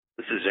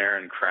is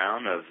Aaron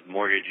Crown of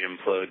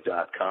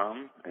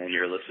MortgageImplode.com, and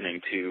you're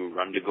listening to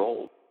Run to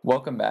Gold.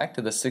 Welcome back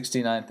to the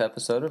 69th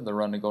episode of the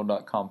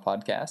RunToGold.com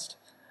podcast.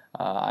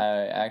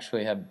 I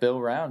actually have Bill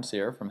Rounds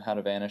here from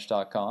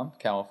HowToVanish.com,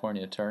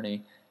 California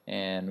attorney,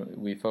 and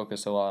we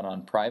focus a lot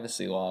on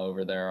privacy law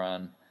over there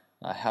on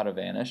How to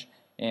Vanish.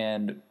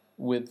 And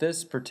with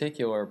this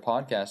particular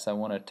podcast, I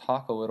want to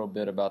talk a little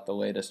bit about the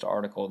latest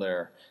article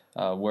there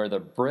where the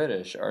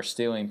British are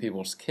stealing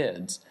people's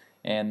kids,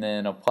 and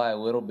then apply a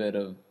little bit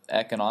of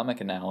economic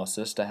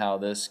analysis to how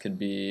this could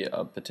be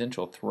a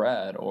potential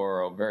threat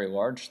or a very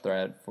large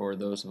threat for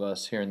those of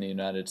us here in the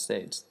United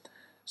States.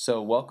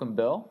 So welcome,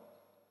 Bill.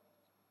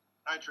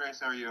 Hi, Trace.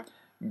 How are you?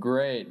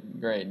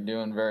 Great.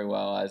 Doing very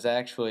well. I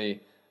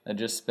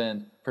just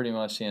spent pretty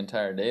much the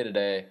entire day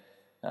today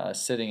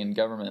sitting in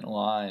government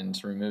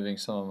lines, removing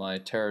some of my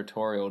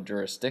territorial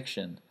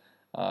jurisdiction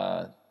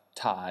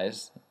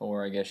ties,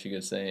 or I guess you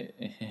could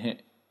say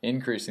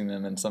increasing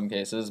them in some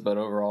cases, but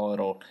overall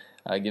it'll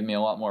give me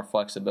a lot more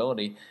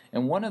flexibility.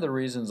 And one of the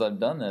reasons I've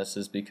done this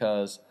is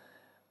because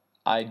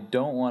I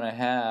don't want to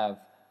have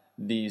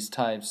these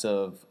types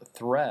of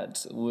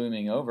threats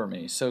looming over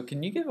me. So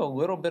can you give a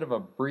little bit of a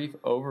brief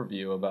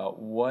overview about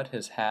what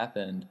has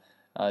happened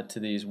to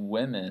these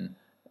women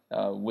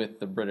with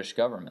the British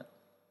government?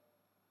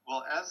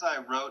 Well, as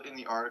I wrote in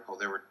the article,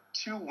 there were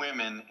two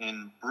women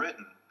in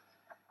Britain,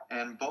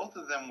 and both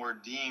of them were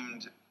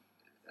deemed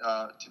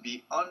to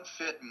be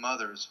unfit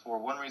mothers for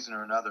one reason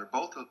or another.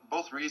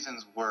 Both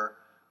reasons were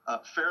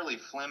fairly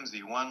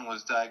flimsy. One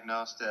was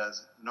diagnosed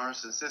as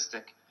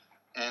narcissistic,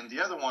 and the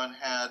other one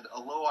had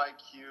a low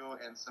IQ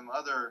and some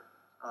other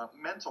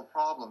mental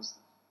problems.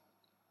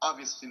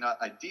 Obviously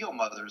not ideal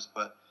mothers,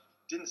 but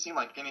didn't seem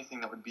like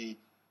anything that would be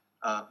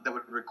that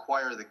would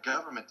require the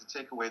government to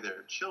take away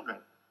their children.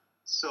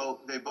 So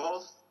they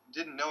both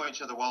didn't know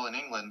each other well in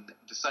England,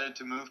 decided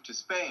to move to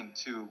Spain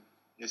to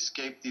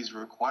escape these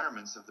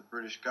requirements of the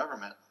British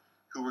government,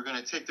 who were going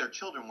to take their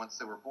children once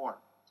they were born.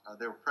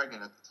 They were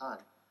pregnant at the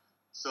time.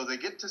 So they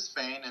get to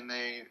Spain, and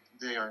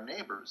they are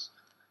neighbors.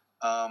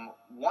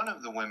 One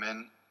of the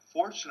women,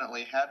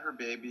 fortunately, had her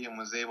baby and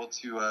was able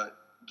to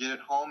get it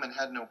home and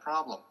had no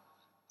problem.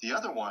 The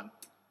other one,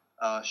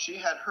 she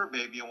had her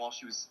baby, and while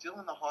she was still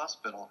in the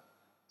hospital,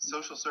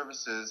 social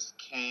services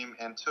came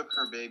and took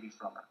her baby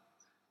from her.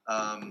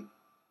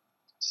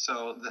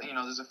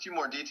 There's a few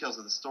more details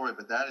of the story,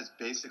 but that is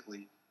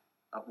basically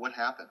what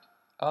happened.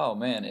 Oh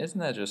man, isn't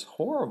that just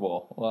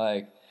horrible?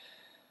 Like,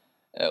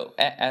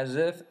 as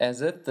if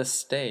the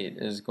state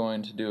is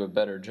going to do a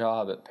better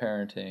job at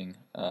parenting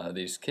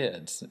these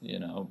kids,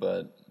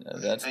 But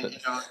that's.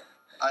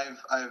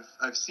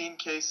 I've seen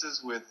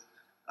cases with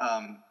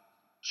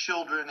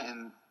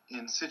children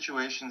in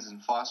situations in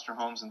foster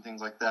homes and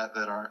things like that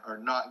are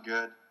not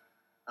good.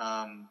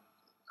 I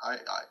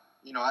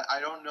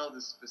don't know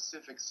the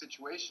specific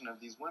situation of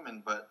these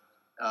women, but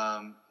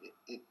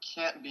it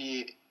can't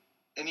be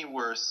any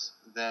worse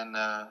than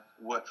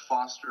what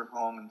foster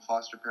home and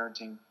foster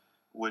parenting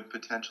would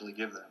potentially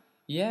give them.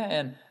 Yeah,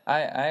 and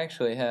I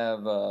actually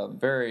have a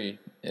very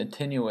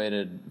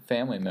attenuated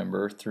family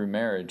member through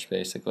marriage,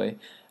 basically,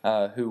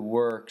 who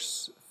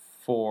works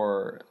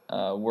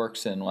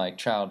in like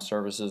child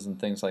services and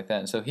things like that.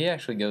 And so he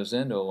actually goes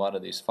into a lot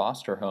of these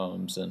foster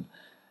homes,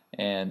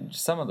 and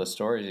some of the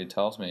stories he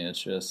tells me,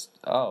 it's just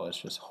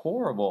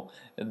horrible.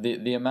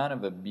 The amount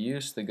of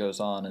abuse that goes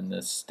on in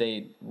this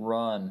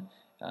state-run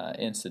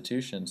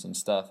institutions and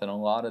stuff, and a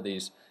lot of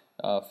these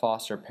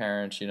foster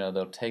parents,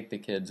 they'll take the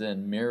kids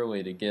in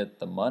merely to get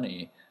the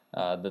money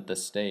that the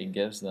state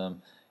gives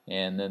them,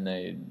 and then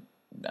they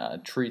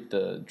treat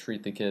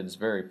the kids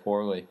very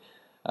poorly.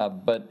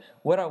 But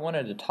what I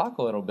wanted to talk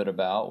a little bit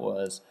about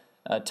was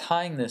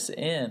tying this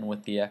in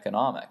with the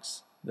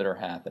economics that are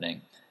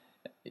happening.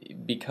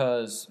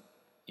 Because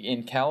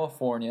in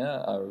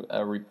California,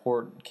 a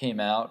report came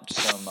out,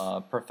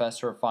 some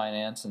professor of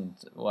finance and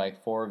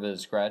like 4 of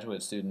his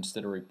graduate students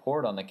did a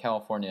report on the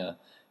California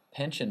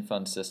pension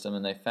fund system,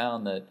 and they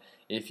found that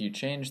if you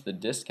change the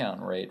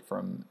discount rate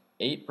from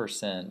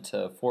 8%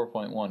 to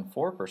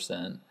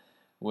 4.14%,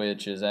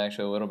 which is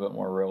actually a little bit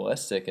more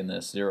realistic in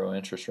this zero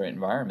interest rate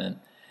environment,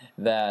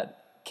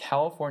 that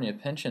California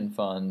pension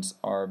funds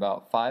are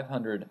about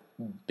 $500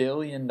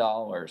 billion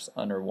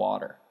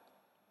underwater.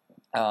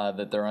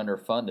 That they're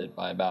underfunded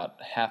by about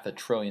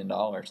 $500 billion.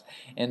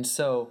 And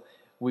so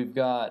we've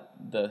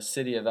got the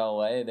city of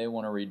LA, they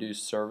want to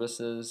reduce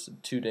services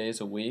 2 days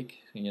a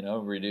week,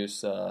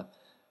 reduce,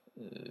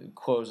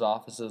 close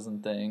offices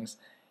and things.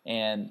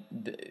 And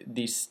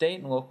these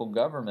state and local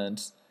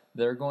governments,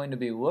 they're going to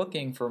be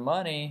looking for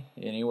money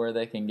anywhere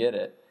they can get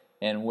it.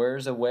 And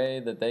where's a way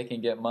that they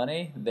can get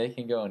money? They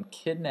can go and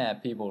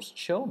kidnap people's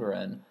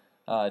children,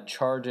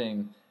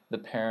 charging the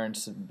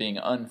parents being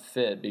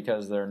unfit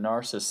because they're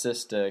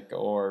narcissistic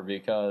or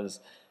because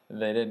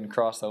they didn't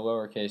cross the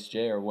lowercase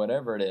j or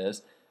whatever it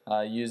is,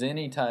 use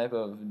any type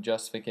of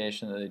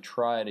justification that they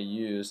try to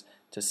use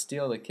to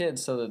steal the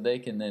kids so that they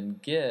can then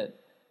get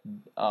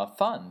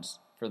funds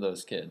for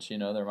those kids.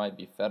 There might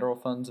be federal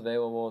funds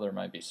available, there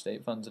might be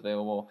state funds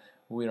available,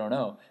 we don't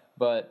know.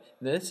 But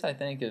this, I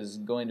think, is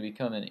going to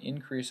become an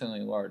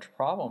increasingly large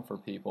problem for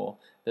people,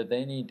 that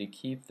they need to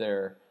keep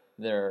those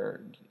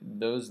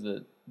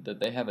that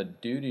they have a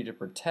duty to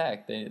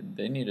protect.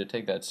 They need to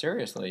take that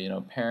seriously,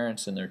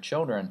 parents and their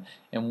children.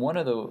 And one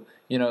of the,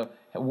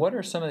 what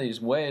are some of these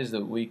ways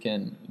that we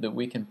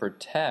can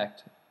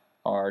protect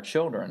our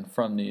children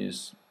from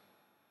these,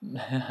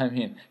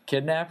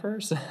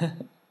 kidnappers?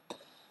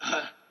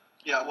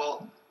 Yeah,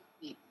 well,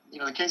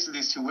 the case of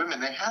these two women,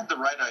 they had the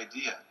right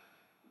idea,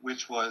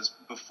 which was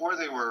before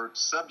they were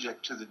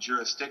subject to the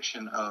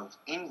jurisdiction of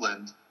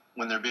England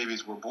when their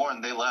babies were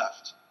born, they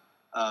left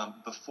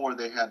before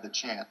they had the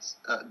chance,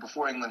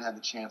 before England had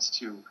the chance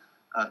to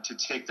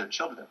take their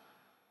children.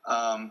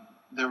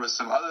 There was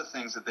some other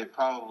things that they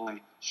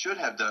probably should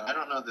have done. I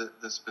don't know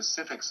the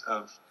specifics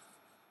of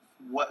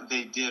what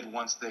they did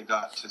once they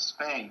got to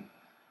Spain,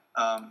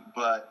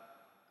 but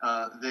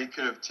they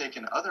could have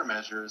taken other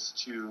measures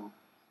to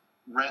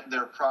rent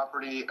their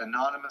property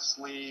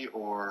anonymously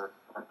or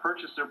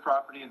purchase their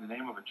property in the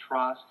name of a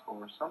trust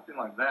or something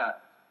like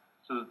that,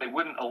 so that they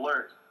wouldn't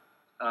alert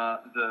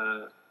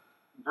the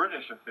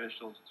British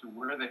officials to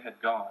where they had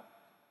gone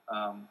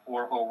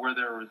or where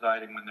they were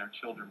residing when their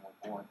children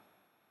were born.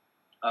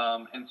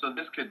 And so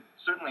this could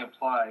certainly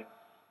apply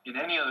in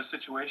any other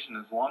situation,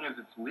 as long as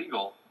it's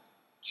legal,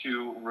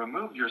 to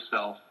remove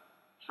yourself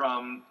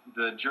from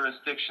the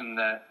jurisdiction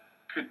that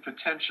could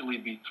potentially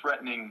be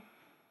threatening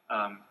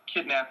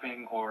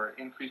kidnapping or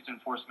increased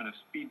enforcement of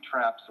speed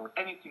traps or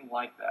anything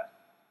like that.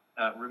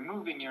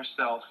 Removing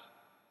yourself,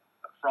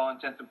 for all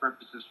intents and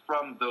purposes,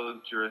 from those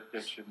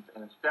jurisdictions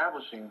and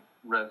establishing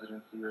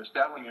residency or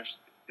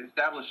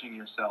establishing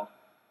yourself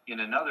in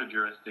another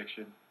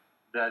jurisdiction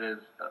that is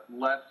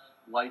less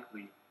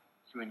likely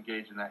to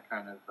engage in that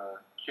kind of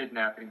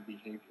kidnapping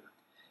behavior.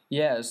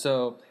 Yeah,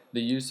 so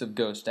the use of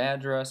ghost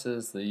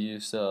addresses, the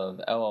use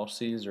of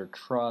LLCs or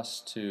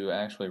trusts to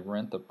actually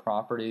rent the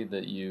property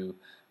that you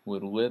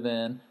would live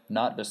in,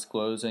 not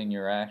disclosing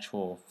your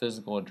actual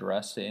physical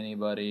address to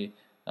anybody.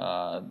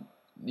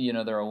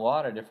 There are a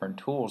lot of different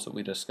tools that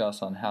we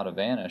discuss on how to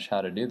vanish,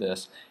 how to do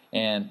this.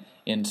 And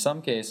in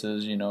some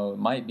cases, it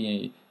might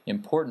be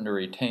important to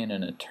retain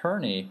an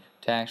attorney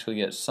to actually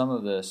get some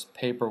of this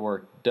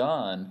paperwork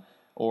done,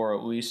 or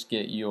at least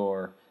get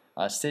your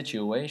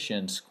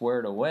situation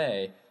squared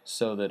away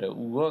so that it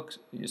looks,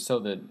 so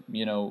that,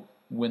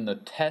 when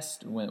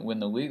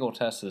the legal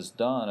test is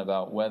done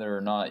about whether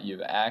or not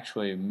you've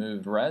actually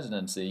moved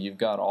residency, you've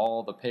got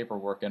all the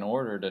paperwork in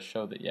order to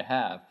show that you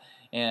have.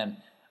 And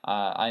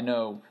I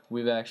know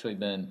we've actually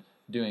been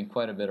doing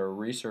quite a bit of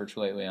research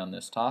lately on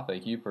this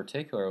topic, you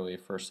particularly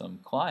for some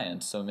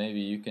clients, so maybe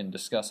you can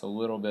discuss a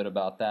little bit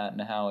about that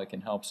and how it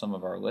can help some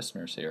of our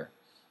listeners here.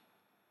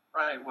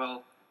 Right,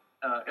 well,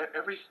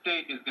 every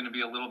state is going to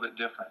be a little bit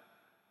different,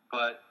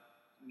 but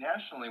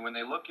nationally, when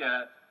they look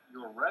at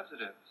your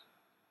residence,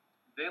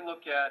 they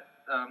look at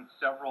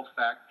several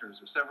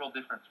factors or several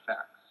different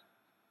facts.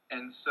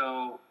 And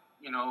so,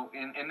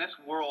 in this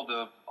world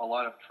of a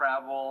lot of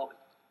travel,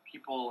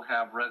 people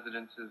have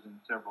residences in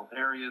several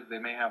areas. They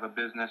may have a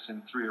business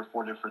in 3 or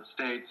 4 different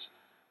states,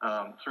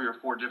 3 or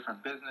 4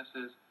 different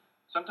businesses.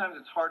 Sometimes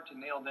it's hard to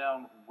nail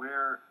down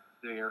where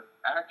their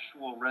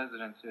actual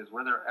residence is,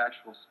 where their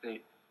actual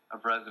state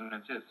of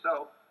residence is.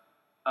 So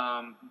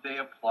they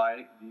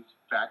apply these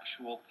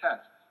factual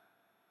tests,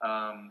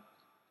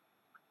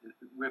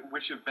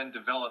 which have been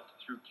developed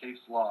through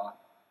case law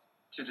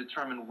to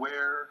determine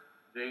where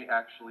they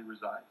actually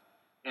reside.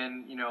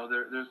 And,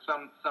 there's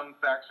some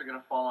facts are going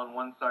to fall on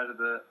one side of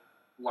the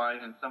line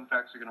and some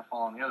facts are going to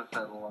fall on the other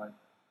side of the line.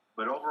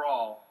 But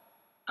overall,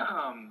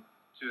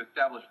 to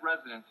establish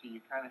residency,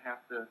 you kind of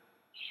have to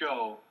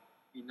show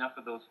enough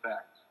of those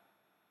facts.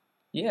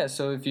 Yeah,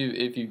 so if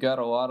you've got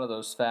a lot of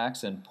those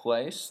facts in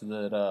place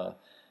that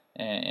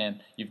and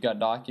you've got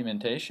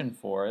documentation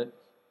for it,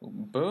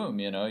 boom,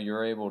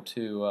 you're able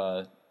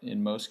to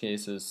in most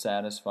cases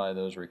satisfy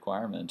those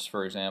requirements.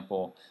 For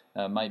example,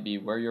 might be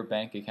where your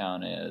bank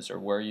account is, or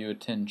where you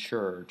attend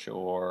church,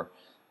 or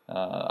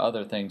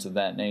other things of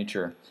that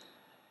nature.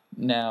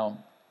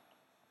 Now,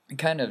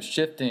 kind of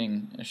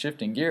shifting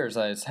gears,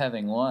 I was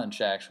having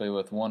lunch actually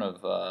with one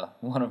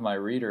of my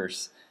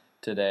readers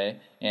today,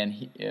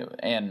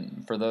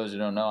 and for those who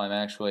don't know, I'm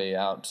actually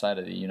outside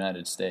of the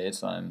United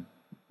States. I'm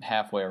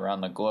halfway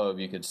around the globe,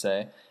 you could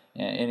say.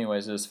 And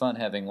anyways, it was fun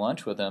having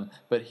lunch with him,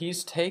 but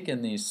he's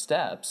taken these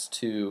steps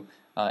to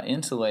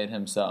insulate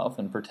himself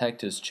and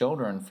protect his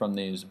children from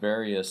these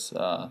various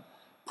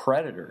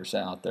predators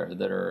out there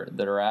that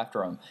are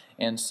after him.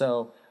 And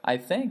so I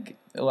think,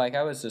 like,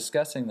 I was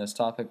discussing this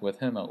topic with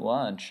him at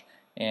lunch,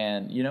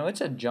 and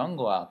it's a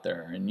jungle out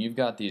there, and you've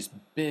got these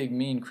big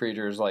mean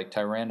creatures like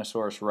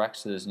Tyrannosaurus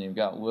rexes, and you've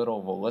got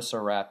little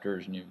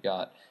velociraptors, and you've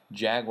got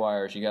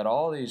jaguars. You got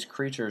all these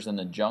creatures in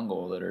the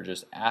jungle that are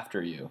just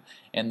after you.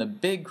 And the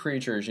big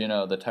creatures, the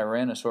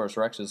Tyrannosaurus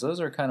rexes, those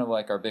are kind of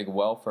like our big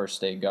welfare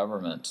state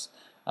governments.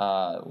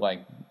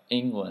 like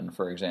England,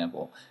 for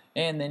example.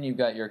 And then you've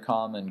got your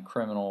common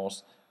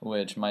criminals,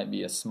 which might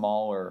be a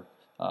smaller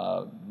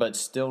but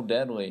still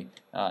deadly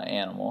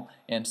animal.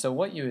 And so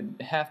what you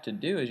would have to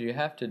do is you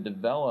have to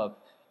develop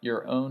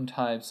your own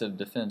types of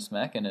defense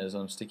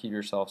mechanisms to keep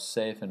yourself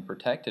safe and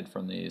protected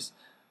from these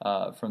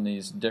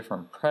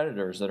different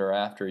predators that are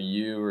after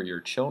you or your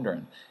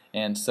children.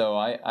 And so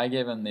I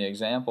gave him the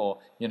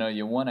example,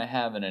 you want to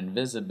have an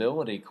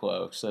invisibility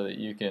cloak so that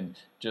you can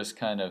just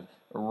kind of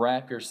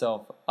wrap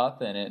yourself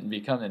up in it and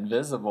become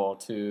invisible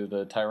to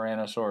the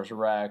Tyrannosaurus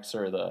Rex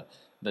or the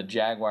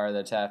jaguar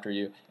that's after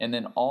you, and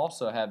then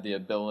also have the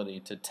ability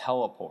to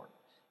teleport.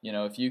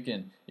 If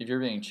you're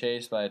being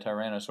chased by a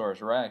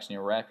Tyrannosaurus Rex and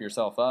you wrap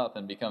yourself up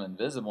and become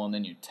invisible and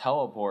then you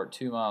teleport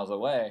 2 miles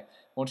away,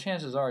 well,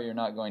 chances are you're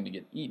not going to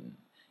get eaten.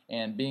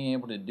 And being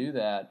able to do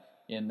that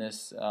in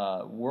this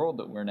world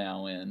that we're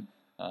now in,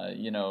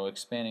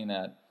 expanding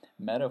that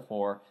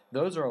metaphor,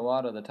 those are a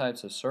lot of the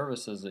types of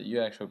services that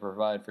you actually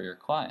provide for your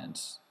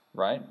clients,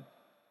 right?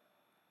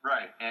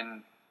 Right,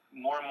 and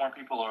more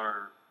people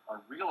are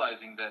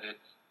realizing that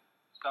it's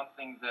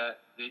something that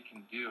they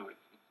can do.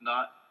 It's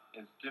not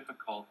as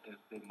difficult as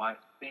they might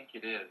think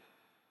it is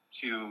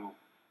to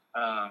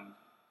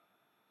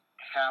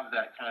have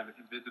that kind of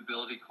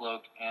invisibility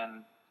cloak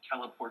and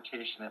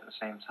teleportation at the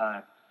same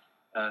time,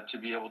 to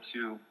be able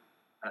to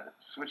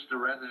switch the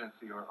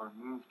residency or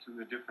move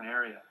to a different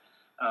area.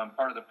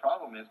 Part of the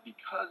problem is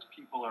because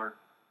people are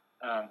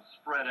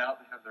spread out,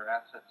 they have their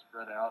assets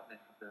spread out, they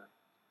have their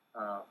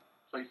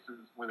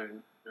places where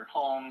their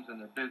homes and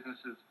their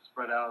businesses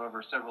spread out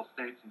over several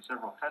states and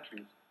several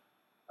countries,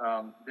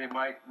 they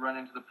might run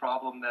into the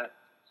problem that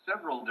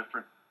several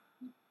different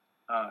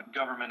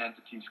government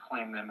entities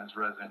claim them as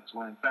residents,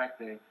 when in fact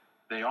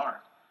they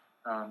aren't.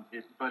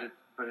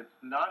 But it's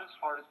not as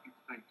hard as people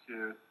think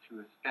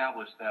to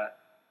establish that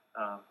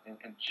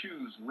and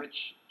choose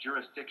which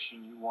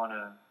jurisdiction you want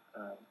to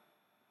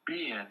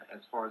be in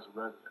as far as a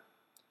resident.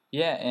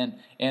 Yeah,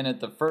 and at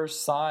the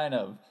first sign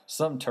of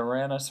some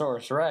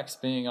Tyrannosaurus Rex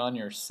being on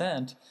your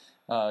scent,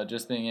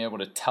 just being able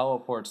to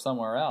teleport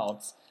somewhere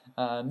else,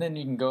 and then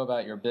you can go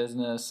about your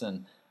business,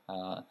 and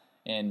the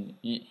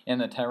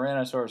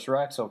Tyrannosaurus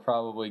Rex will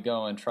probably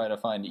go and try to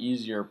find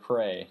easier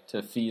prey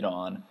to feed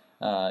on.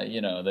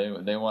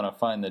 They want to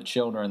find the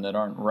children that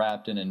aren't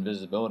wrapped in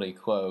invisibility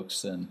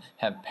cloaks and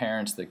have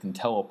parents that can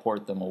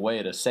teleport them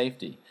away to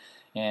safety.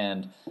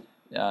 And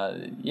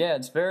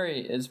it's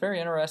very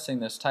interesting,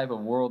 this type of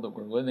world that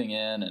we're living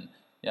in,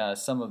 and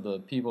some of the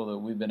people that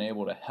we've been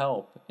able to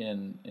help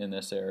in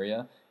this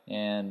area.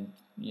 And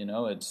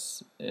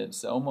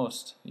it's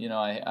almost,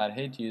 I'd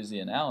hate to use the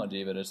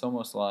analogy, but it's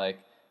almost like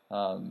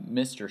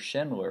Mr.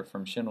 Schindler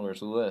from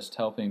Schindler's List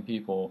helping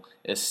people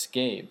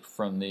escape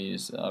from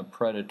these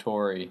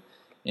predatory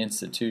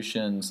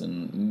institutions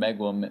and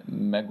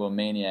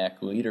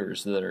megalomaniac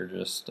leaders that are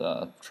just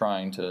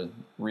trying to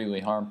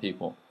really harm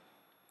people.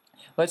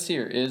 Let's see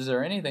here. Is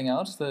there anything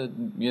else that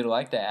you'd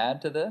like to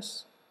add to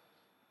this?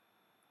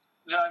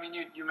 No, I mean,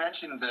 you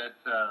mentioned that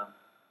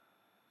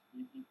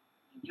you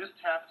just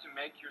have to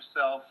make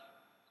yourself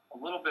a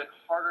little bit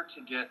harder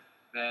to get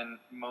than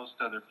most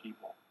other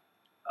people.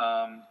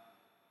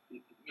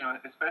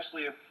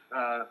 Especially if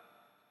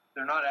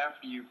they're not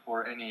after you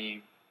for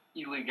any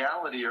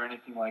illegality or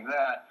anything like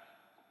that.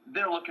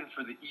 They're looking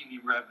for the easy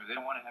revenue. They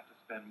don't want to have to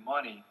spend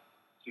money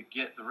to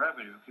get the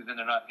revenue, because then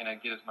they're not going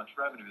to get as much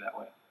revenue that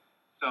way.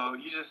 So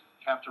you just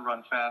have to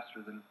run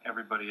faster than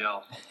everybody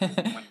else when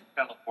you're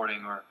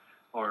teleporting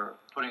or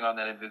putting on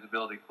that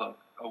invisibility cloak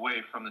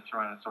away from the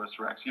Tyrannosaurus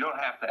Rex. You don't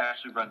have to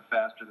actually run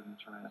faster than the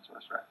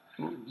Tyrannosaurus Rex.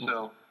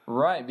 So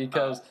right,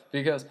 because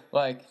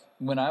like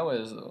when I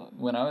was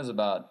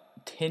about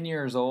 10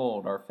 years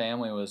old, our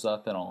family was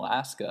up in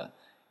Alaska,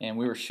 and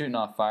we were shooting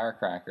off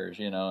firecrackers,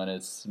 and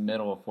it's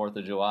middle of 4th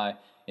of July.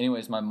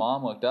 Anyways, my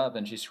mom looked up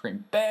and she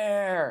screamed,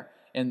 "Bear!"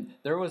 And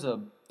there was a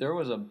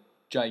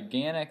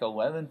gigantic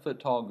 11-foot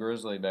tall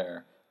grizzly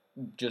bear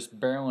just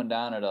barreling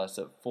down at us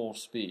at full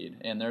speed,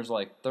 and there's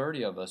like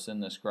 30 of us in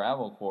this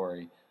gravel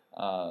quarry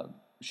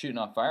shooting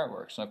off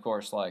fireworks. And of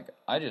course, like,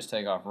 I just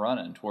take off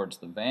running towards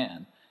the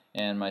van,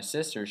 and my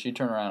sister, she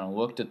turned around and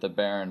looked at the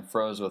bear and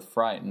froze with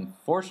fright. And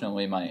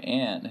fortunately, my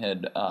aunt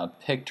had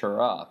picked her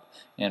up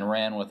and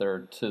ran with her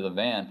to the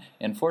van,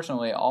 and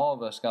fortunately all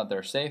of us got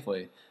there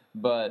safely.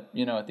 But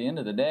at the end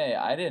of the day,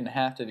 I didn't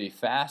have to be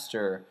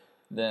faster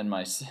than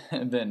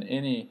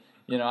any.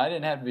 I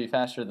didn't have to be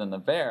faster than the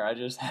bear. I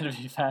just had to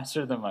be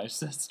faster than my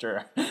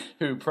sister,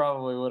 who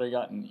probably would have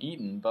gotten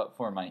eaten but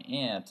for my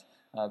aunt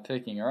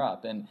picking her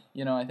up. And,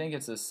 I think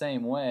it's the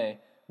same way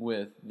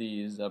with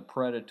these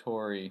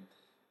predatory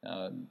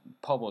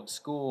public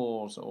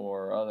schools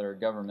or other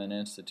government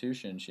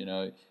institutions.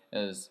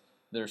 As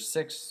there's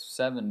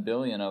 6-7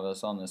 billion of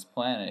us on this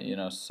planet,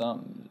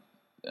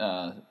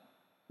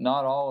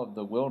 not all of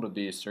the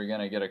wildebeests are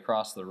going to get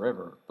across the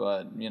river.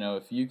 But,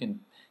 if you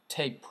can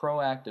take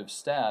proactive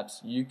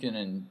steps, you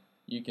can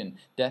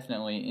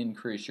definitely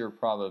increase your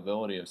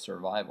probability of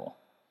survival.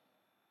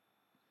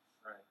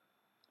 Right.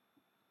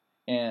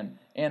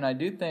 And I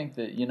do think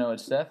that,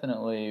 it's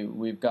definitely,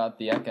 we've got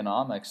the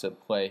economics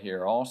at play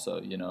here also.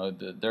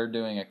 They're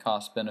doing a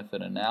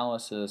cost-benefit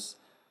analysis.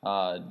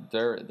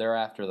 They're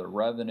after the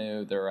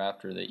revenue. They're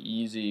after the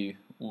easy,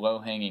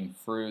 low-hanging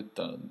fruit,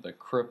 the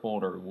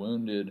crippled or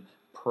wounded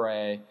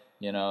prey.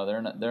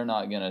 They're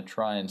not going to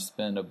try and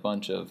spend a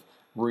bunch of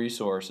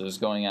resources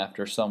going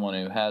after someone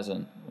who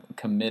hasn't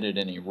committed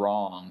any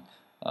wrong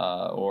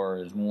or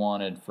is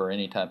wanted for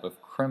any type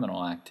of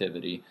criminal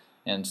activity.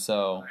 And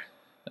so,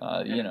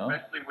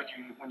 especially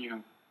when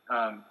you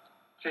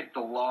take the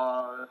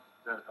laws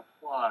that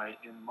apply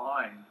in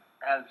mind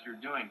as you're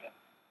doing it,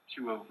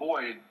 to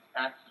avoid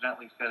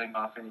accidentally setting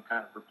off any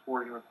kind of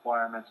reporting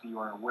requirements that you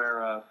aren't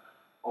aware of,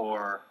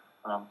 or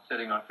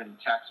setting off any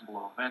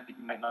taxable event that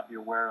you might not be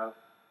aware of.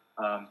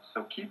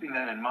 So keeping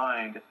that in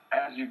mind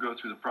as you go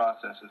through the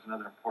process is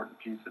another important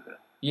piece of it.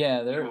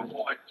 Yeah,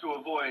 to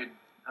avoid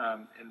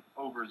an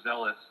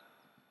overzealous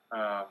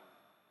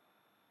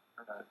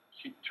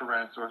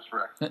Tyrannosaurus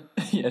Rex.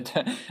 Yeah,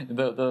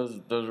 those.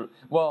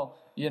 Well,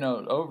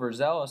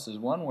 overzealous is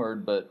one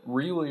word, but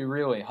really,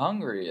 really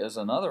hungry is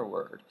another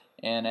word.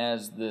 And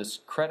as this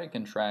credit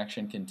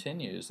contraction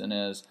continues, and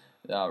as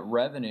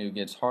revenue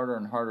gets harder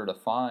and harder to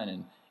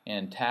find,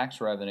 and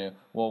tax revenue,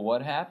 well,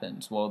 what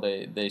happens? Well,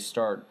 they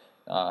start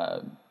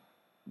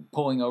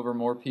pulling over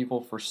more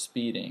people for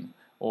speeding,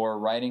 or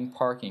writing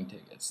parking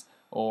tickets,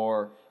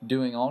 or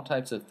doing all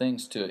types of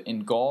things to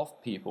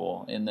engulf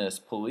people in this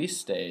police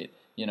state,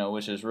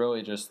 which is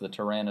really just the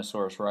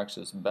Tyrannosaurus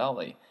Rex's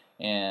belly.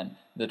 And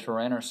the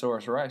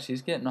Tyrannosaurus Rex,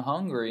 he's getting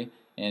hungry,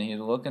 and he's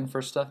looking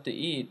for stuff to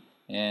eat,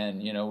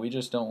 and, we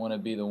just don't want to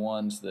be the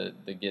ones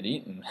that get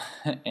eaten.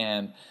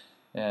 And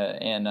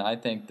I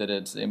think that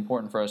it's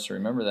important for us to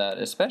remember that,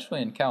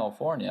 especially in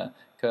California,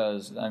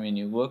 because,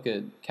 you look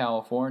at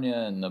California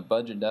and the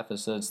budget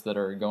deficits that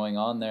are going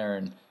on there,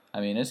 and,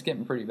 it's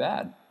getting pretty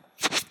bad.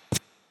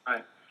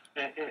 Right.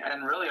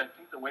 And really, I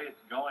think the way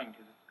it's going is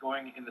it's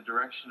going in the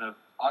direction of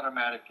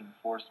automatic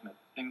enforcement.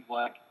 Things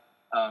like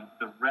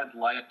the red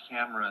light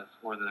cameras,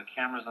 or the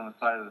cameras on the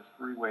side of the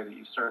freeway that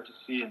you start to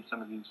see in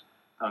some of these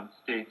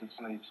states and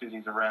some of these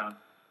cities around.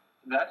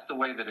 That's the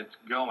way that it's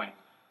going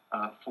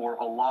for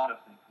a lot of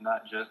things,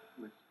 not just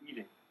with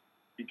speeding,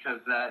 because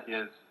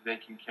they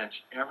can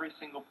catch every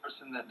single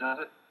person that does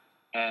it,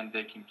 and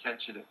they can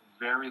catch it at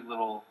very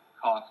little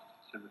cost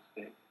to the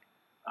state.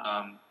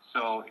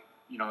 So,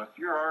 if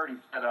you're already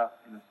set up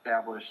and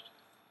established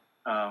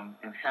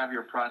and have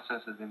your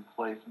processes in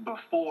place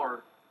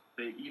before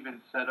they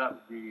even set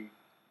up the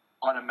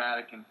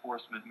automatic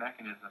enforcement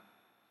mechanism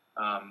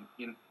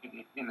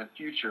in the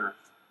future,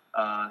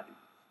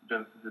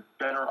 the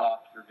better off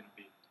you're going to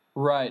be.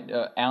 Right.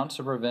 Ounce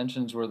of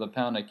prevention's worth a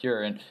pound of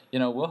cure. And,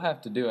 we'll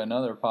have to do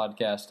another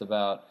podcast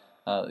about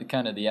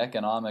kind of the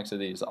economics of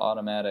these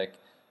automatic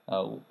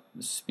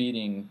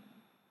speeding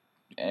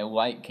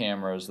light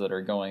cameras that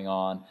are going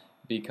on,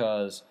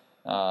 because,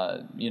 there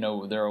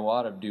are a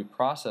lot of due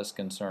process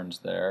concerns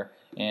there,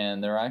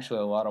 and there are actually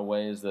a lot of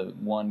ways that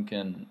one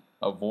can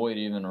avoid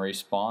even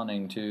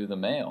responding to the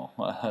mail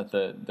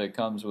that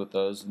comes with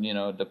those.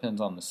 It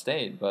depends on the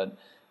state, but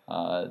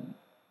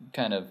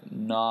kind of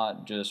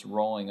not just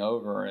rolling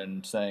over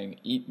and saying,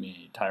 "Eat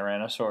me,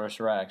 Tyrannosaurus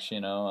Rex,"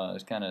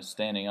 it's kind of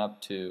standing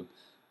up to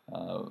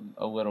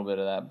a little bit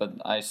of that. But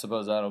I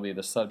suppose that'll be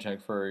the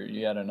subject for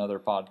yet another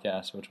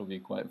podcast, which will be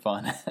quite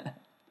fun.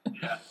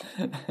 Yeah.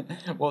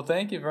 Well,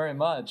 thank you very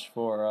much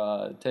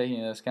for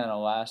taking this kind of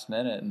last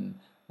minute and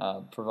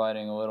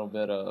providing a little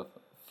bit of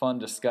fun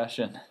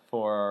discussion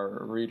for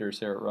our readers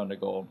here at Run to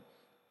Gold.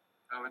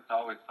 Oh, it's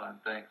always fun.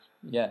 Thanks.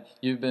 Yeah,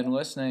 you've been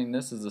listening.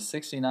 This is the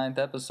 69th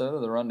episode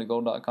of the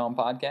RunToGold.com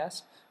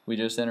podcast. We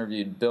just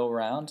interviewed Bill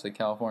Rounds, a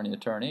California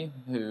attorney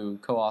who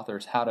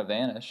co-authors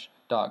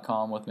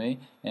HowToVanish.com with me,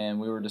 and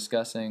we were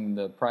discussing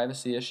the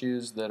privacy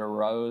issues that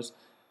arose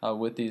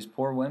with these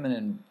poor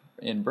women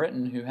in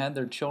Britain who had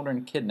their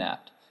children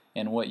kidnapped,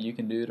 and what you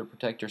can do to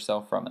protect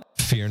yourself from it.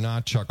 Fear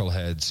not,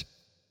 chuckleheads.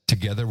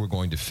 Together we're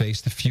going to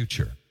face the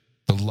future,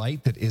 the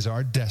light that is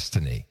our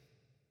destiny.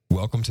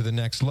 Welcome to the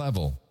next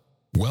level.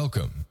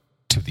 Welcome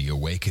to the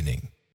awakening.